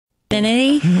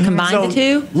Combine the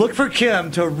two. Look for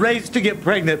Kim to race to get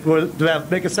pregnant to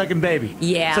make a second baby.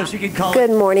 Yeah. So she can call. Good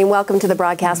morning. Welcome to the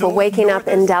broadcast. Well, waking up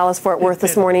in Dallas-Fort Worth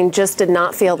this morning just did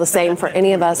not feel the same for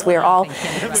any of us. We are all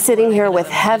sitting here with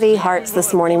heavy hearts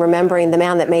this morning, remembering the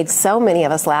man that made so many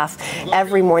of us laugh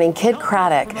every morning. Kid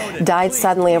Kraddick died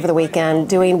suddenly over the weekend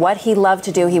doing what he loved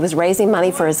to do. He was raising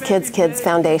money for his Kids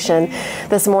Foundation.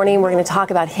 This morning, we're going to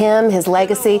talk about him, his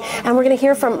legacy, and we're going to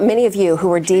hear from many of you who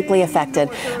were deeply affected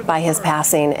by his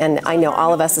passing. And I know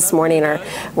all of us this morning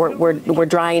we're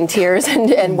drying tears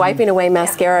and wiping away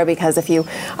mascara, because if you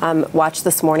watched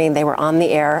this morning, they were on the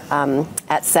air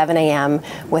at 7 a.m.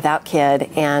 without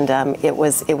Kid, and it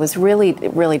was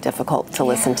really difficult to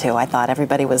listen to. I thought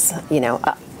everybody was,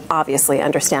 obviously,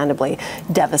 understandably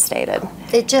devastated.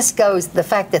 It just goes, the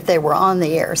fact that they were on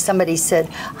the air. Somebody said,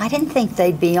 I didn't think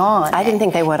they'd be on. I didn't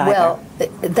think they would either. Well,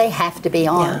 they have to be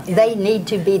on. Yeah. They need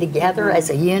to be together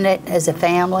as a unit, as a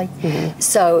family.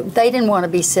 So they didn't want to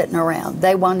be sitting around.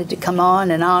 They wanted to come on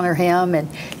and honor him and,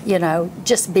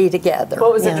 just be together.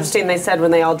 What was interesting, they said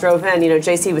when they all drove in,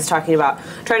 JC was talking about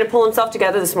trying to pull himself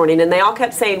together this morning, and they all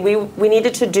kept saying we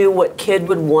needed to do what Kid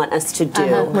would want us to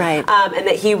do. Right. And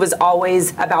that he was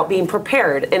always about being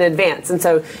prepared in advance. And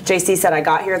so JC said, I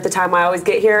got here at the time I always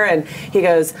get here, and he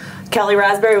goes, Kelly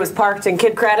Raspberry was parked in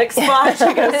Kid Kraddick's spot.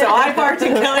 She goes, so I parked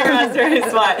in Kelly Raspberry's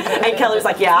spot. And Kelly was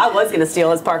like, yeah, I was going to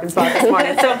steal his parking spot this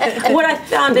morning. So what I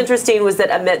found interesting was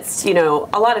that amidst,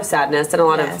 a lot of sadness and a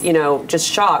lot of, just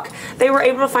shock, they were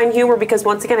able to find humor, because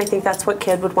once again, I think that's what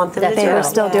Kid would want them to do. They were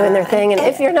still doing their thing. And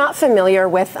if you're not familiar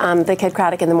with the Kid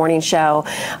Kraddick in the Morning Show,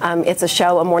 it's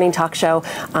a morning talk show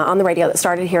on the radio that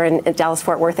started here in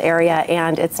Dallas-Fort Worth area,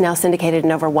 and it's now syndicated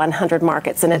in over 100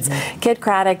 markets. And it's Kid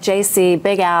Kraddick, JC,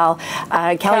 Big Al,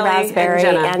 Kelly Raspberry,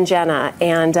 and Jenna.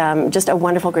 And just a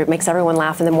wonderful group. Makes everyone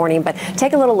laugh in the morning. But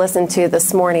take a little listen to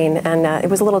this morning, and it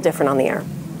was a little different on the air.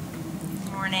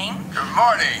 Good morning. Good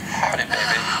morning. Howdy,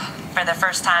 baby. For the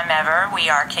first time ever, we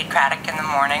are Kid Kraddick in the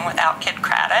morning without Kid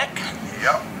Kraddick.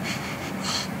 Yep.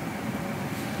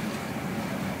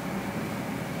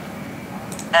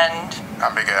 And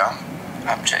I'm Big Al.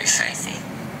 I'm JC.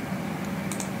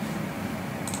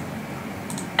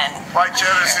 And White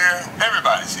Cheddar's here.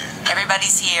 Everybody's here.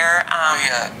 everybody's here.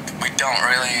 We don't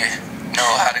really know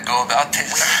how to go about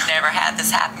this. We've never had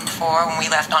this happen before. When we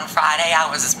left on Friday, I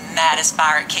was as mad as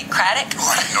fire at Kid Kraddick. Oh,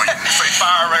 I didn't know you could say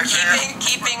fire right there.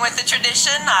 Keeping with the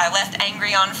tradition, I left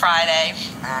angry on Friday.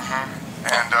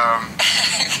 And,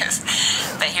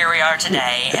 But here we are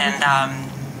today, and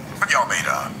but y'all made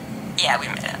up. yeah, we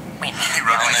made it. He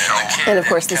runs the show. And of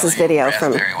course, this is video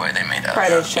from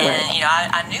Friday's show. And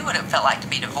I knew what it felt like to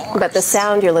be divorced. But the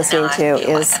sound you're listening to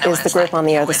is the group on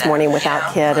the air this morning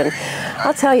without Kid. And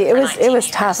I'll tell you, it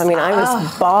was tough. I mean, I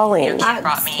was bawling.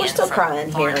 We're still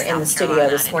crying here in the studio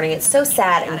this morning. It's so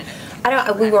sad. And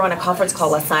we were on a conference call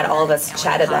last night. All of us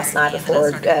chatted last night before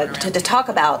to talk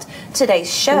about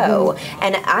today's show.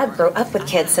 And I grew up with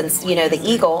Kid since, the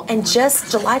Eagle. And just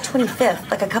July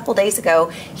 25th, like a couple days ago,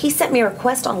 he sent me a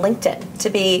request on LinkedIn to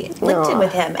be linked in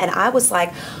with him. And I was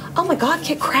like, oh my God,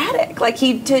 Kid Kraddick. Like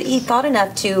he thought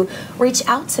enough to reach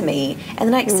out to me. And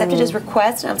then I accepted his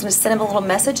request, and I was going to send him a little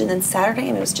message. And then Saturday,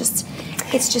 and it's just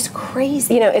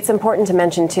crazy. It's important to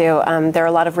mention, too, there are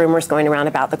a lot of rumors going around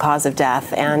about the cause of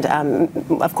death. And,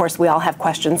 of course, we all have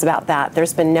questions about that.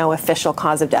 There's been no official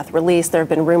cause of death released. There have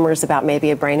been rumors about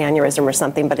maybe a brain aneurysm or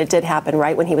something, but it did happen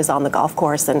right when he was on the golf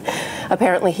course. And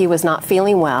apparently he was not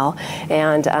feeling well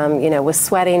and, was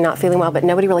sweating, not feeling well, but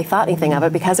nobody really thought anything of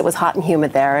it because it was hot and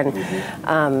humid there.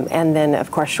 And then,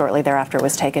 of course, shortly thereafter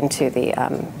was taken to the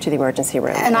emergency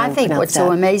room. And I think what's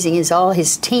so amazing is all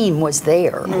his team was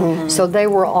there. So they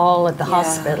were all at the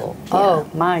hospital. Oh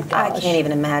my gosh. I can't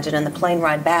even imagine. And the plane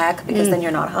ride back, because then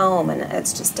you're not home, and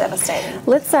it's just devastating.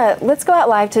 Let's go out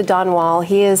live to Don Wall.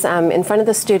 He is in front of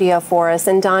the studio for us.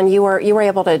 And Don, you were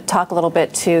able to talk a little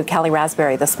bit to Kelly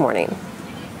Raspberry this morning.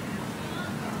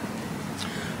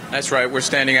 That's right. We're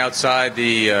standing outside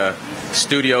the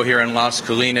studio here in Las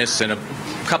Colinas, and a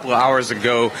couple of hours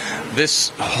ago, this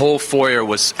whole foyer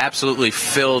was absolutely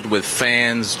filled with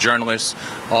fans, journalists,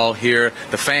 all here.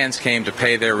 The fans came to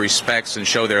pay their respects and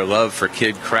show their love for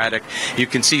Kid Kraddick. You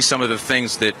can see some of the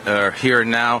things that are here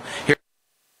now.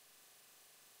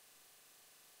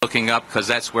 Looking up, because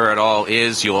that's where it all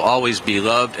is. You'll always be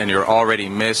loved, and you're already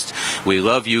missed. We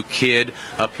love you, Kid.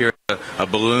 Up here, a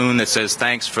balloon that says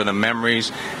thanks for the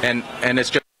memories, and it's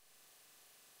just.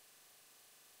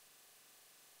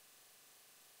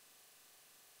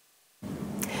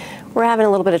 We're having a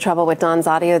little bit of trouble with Don's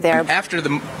audio there. After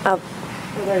the.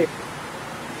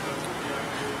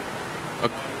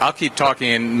 I'll keep talking,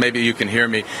 and maybe you can hear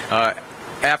me.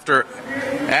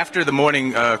 after the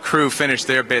morning crew finished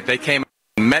their bit, they came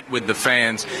and met with the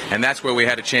fans, and that's where we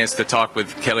had a chance to talk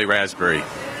with Kelly Raspberry.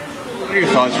 What are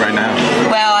your thoughts right now?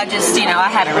 Well, I just, I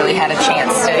hadn't really had a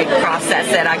chance to process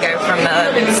it. I go from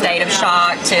a state of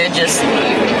shock to just,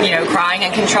 crying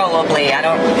uncontrollably.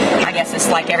 I guess it's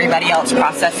like everybody else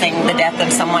processing the death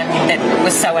of someone that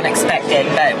was so unexpected.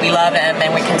 But we love him,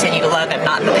 and we continue to love him,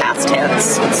 not in the past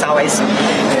tense. It's always,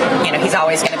 he's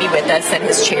always going to be with us, and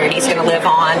his charity's going to live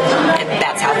on, and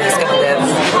that's how he's going to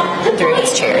live through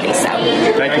his charity. So,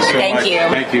 thank you so much.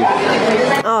 Thank you.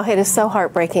 Oh, it is so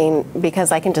heartbreaking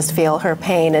because I can just feel her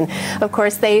pain. And of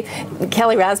course,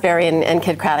 Kelly Raspberry and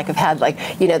Kid Kraddick have had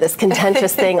this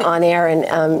contentious thing on air,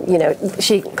 and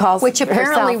she calls, which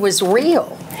apparently was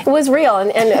real. It was real,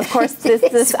 and of course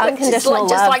this unconditional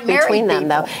love between them,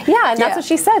 though. Yeah, and that's what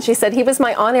she said. She said he was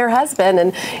my on-air husband,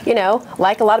 and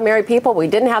like a lot of married people, we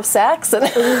didn't have sex, and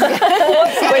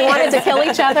we wanted to kill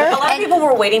each other. A lot of people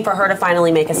were waiting for her to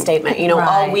finally make a statement.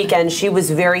 All weekend she was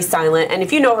very silent, and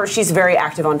if you know her, she's very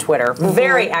active on Twitter,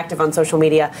 very active on social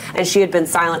media, and she had been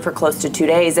silent for close to 2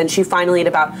 days, and she finally,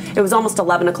 it was almost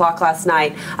 11 o'clock last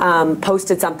night,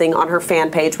 posted something on her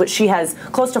fan page, which she has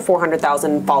close to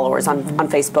 400,000 followers on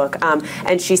Facebook.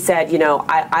 And she said,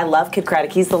 I love Kid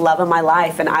Kraddick. He's the love of my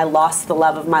life, and I lost the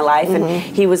love of my life, and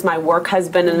he was my work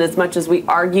husband, and as much as we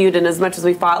argued and as much as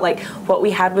we fought, what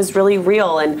we had was really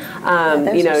real. And,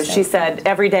 she said,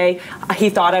 every day he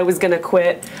thought I was going to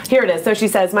quit. Here it is. So she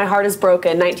says, my heart is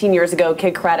broken. 19 years ago,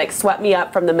 Kid Kraddick swept me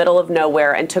up from the middle of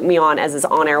nowhere and took me on as his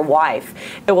on-air wife.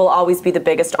 It will always be the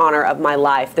biggest honor of my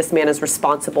life. This man is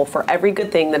responsible for every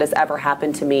good thing that has ever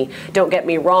happened to me. Don't get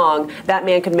me wrong. That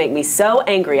man could make me so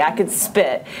angry I could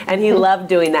spit, and he loved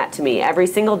doing that to me. Every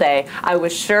single day I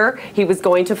was sure he was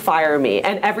going to fire me,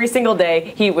 and every single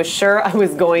day he was sure I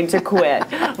was going to quit.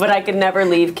 But I could never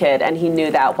leave Kid, and he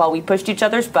knew that. While we pushed each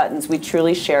other's buttons, we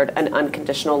truly shared an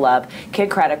unconditional love. Kid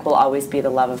Kraddick will always be the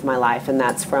love of my life, and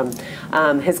that's from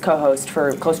his co-host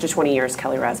for close to 20 years,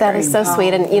 Kelly Raspberry. That is so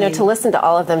sweet, and to listen to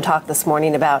all of them talk this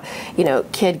morning about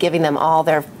Kid giving them all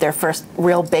their first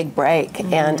real big break,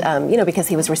 and because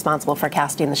he was responsible for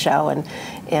casting the show, and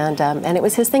it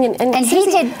was his thing. And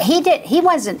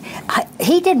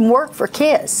he didn't work for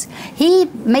Kiss. He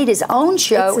made his own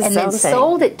show and then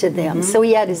sold it to them. So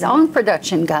he had his own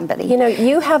production company.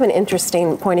 You have an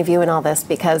interesting point of view in all this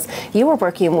because you were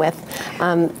working with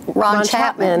Ron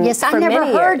Chapman. Yes, I never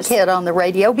heard Kid on the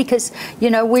radio because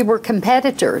we were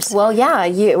competitors. Well, yeah,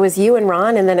 it was you and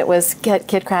Ron, and then it was Kid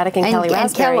Kraddick and Kelly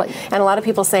Raspberry. And a lot of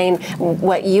people saying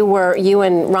what you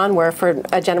and Ron were for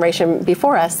a generation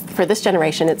before us. For this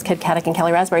generation, it's Kid Kraddick and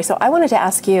Kelly Raspberry. So I wanted to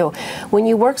ask you, when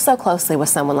you work so closely with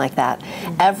someone like that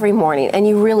every morning, and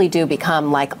you really do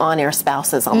become like on-air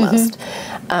spouses almost,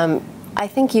 I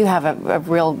think you have a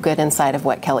real good insight of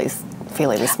what Kelly's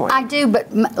feeling this morning. I do,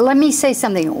 but let me say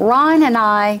something. Ron and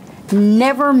I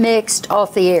never mixed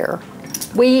off the air.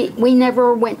 We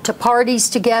never went to parties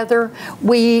together.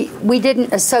 We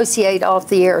didn't associate off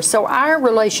the air. So our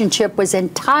relationship was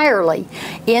entirely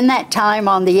in that time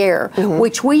on the air,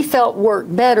 which we felt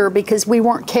worked better because we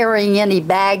weren't carrying any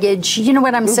baggage. You know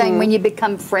what I'm saying? When you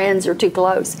become friends or too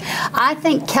close. I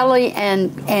think Kelly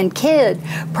and Kid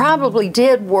probably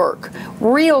did work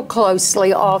real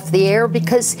closely off the air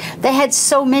because they had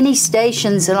so many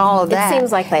stations and all of that. It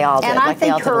seems like they all did. And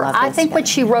I think what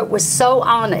she wrote was so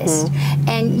honest.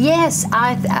 And yes,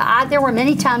 there were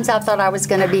many times I thought I was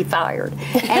going to be fired,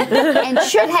 and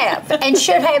should have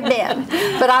been,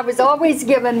 but I was always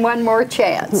given one more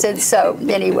chance. And so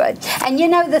anyway, and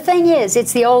the thing is,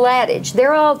 it's the old adage.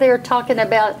 They're all there talking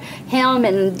about him,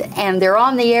 and they're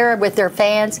on the air with their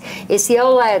fans. It's the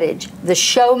old adage: the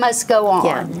show must go on.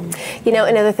 Yeah.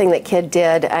 Another thing that Kid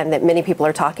did, and that many people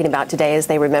are talking about today as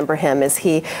they remember him, is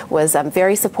he was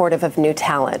very supportive of new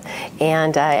talent,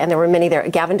 and there were many there.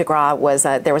 Gavin DeGraw was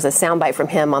there was a soundbite from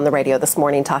him on the radio this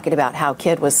morning talking about how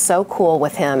Kid was so cool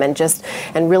with him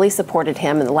and really supported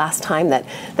him. And the last time that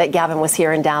Gavin was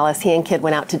here in Dallas, he and Kid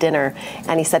went out to dinner,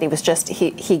 and he said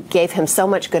he gave him so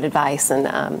much good advice.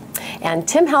 And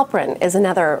Tim Halperin is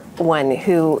another one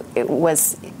who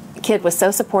Kid was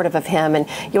so supportive of him, and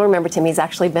you'll remember Tim. He's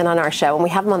actually been on our show, and we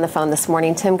have him on the phone this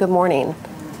morning. Tim, good morning.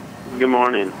 Good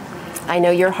morning. I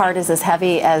know your heart is as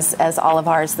heavy as all of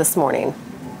ours this morning.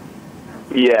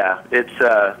 Yeah, it's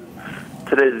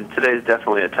today's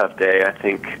definitely a tough day. I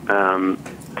think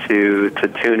to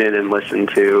tune in and listen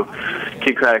to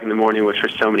Kid Kraddick in the morning, which for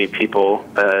so many people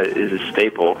is a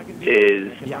staple,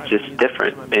 is just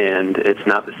different, and it's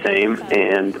not the same,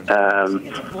 and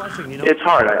it's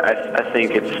hard. I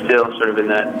think it's still sort of in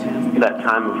that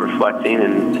time of reflecting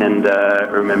and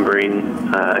remembering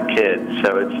Kid,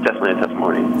 so it's definitely a tough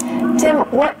morning. Tim,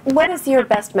 what is your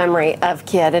best memory of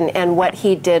Kid and what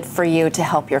he did for you to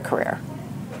help your career?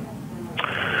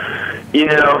 You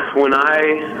know, when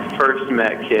I first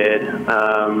met Kid,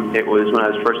 it was when I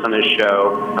was first on his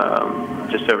show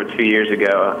just over 2 years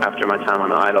ago after my time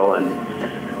on Idol,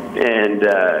 and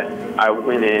I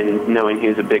went in knowing he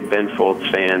was a big Ben Folds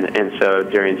fan, and so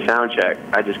during sound check,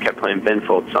 I just kept playing Ben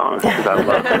Folds songs because I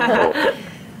love Ben Folds.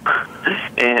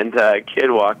 And Kid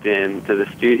walked into the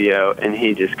studio, and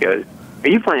he just goes, "Are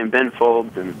you playing Ben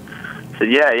Folds?" And I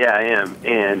said, Yeah, I am.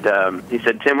 And he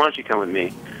said, "Tim, why don't you come with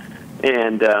me?"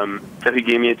 And so he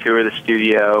gave me a tour of the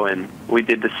studio, and we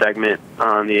did the segment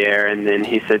on the air, and then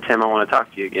he said, "Tim, I want to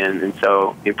talk to you again." And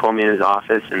so he pulled me in his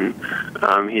office, and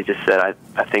he just said,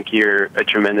 I think you're a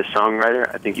tremendous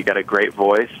songwriter. I think you got a great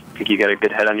voice. I think you got a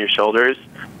good head on your shoulders,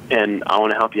 and I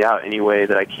want to help you out any way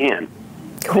that I can.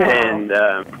 Cool. And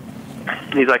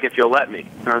he's like, "If you'll let me."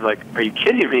 And I was like, "Are you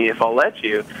kidding me? If I'll let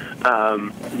you,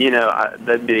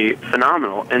 that'd be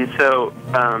phenomenal." And so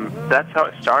that's how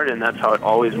it started, and that's how it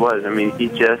always was. I mean,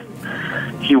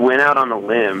 he went out on a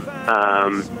limb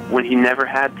when he never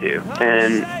had to,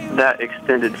 and that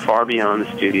extended far beyond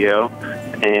the studio.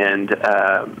 And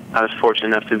I was fortunate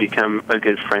enough to become a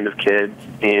good friend of Kid's,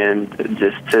 and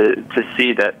just to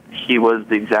see that he was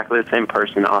exactly the same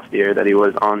person off the air that he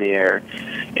was on the air,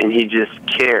 and he just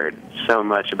cared so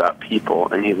much about people,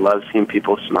 and he loves seeing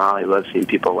people smile, he loves seeing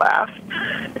people laugh,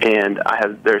 and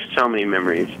there's so many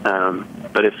memories,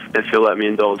 but if you'll let me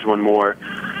indulge one more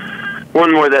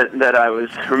that I was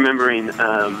remembering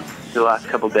the last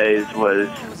couple days was,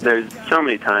 there's so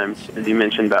many times, as you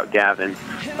mentioned about Gavin,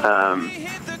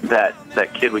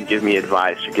 that Kid would give me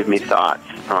advice or give me thoughts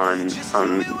on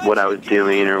what I was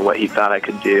doing or what he thought I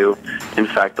could do. In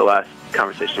fact, the last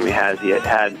conversation we had, he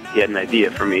had an idea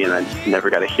for me, and I never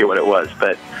got to hear what it was.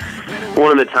 But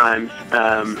one of the times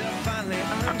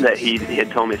that he had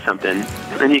told me something,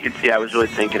 and you could see I was really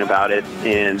thinking about it,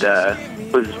 and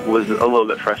was a little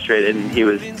bit frustrated, and he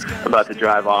was about to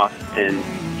drive off, and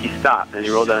he stopped, and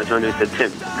he rolled down his window and said,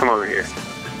 "Tim, come over here."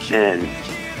 And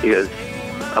he goes,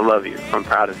 "I love you. I'm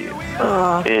proud of you."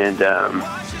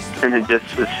 And it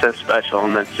just was so special,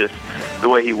 and that's just the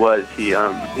way he was. He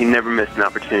never missed an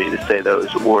opportunity to say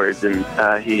those words, and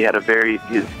he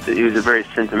was a very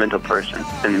sentimental person,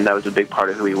 and that was a big part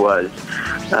of who he was.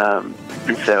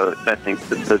 And so I think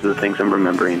those are the things I'm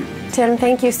remembering. Tim,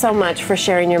 thank you so much for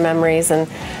sharing your memories, and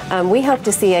we hope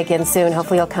to see you again soon.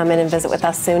 Hopefully you'll come in and visit with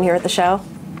us soon here at the show.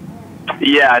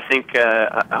 Yeah, I think,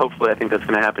 hopefully, I think that's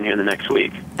going to happen here in the next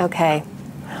week. Okay.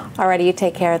 Alrighty, you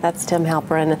take care. That's Tim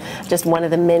Halperin, just one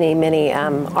of the many, many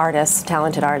artists,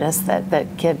 talented artists that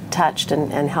Kid touched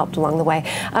and helped along the way.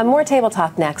 More Table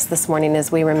Talk next this morning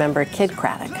as we remember Kid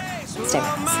Kraddick. Stay with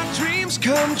us. Dreams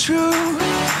come true,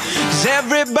 'cause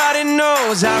everybody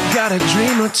knows I've got a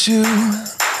dream or two.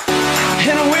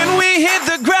 And when we hit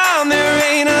the ground, there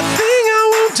ain't a thing I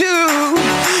won't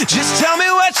do. Just tell me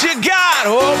what you got,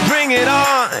 or bring it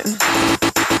on.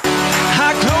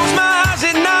 I close my eyes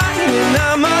at night and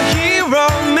I'm a hero,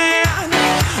 man.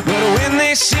 But when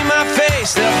they see my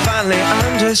face, they'll finally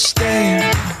understand.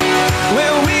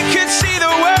 Well, we could see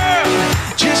the world,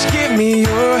 just give me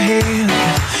your hand.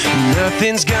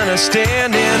 Nothing's gonna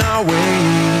stand in our way.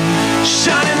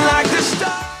 Shining like the stars.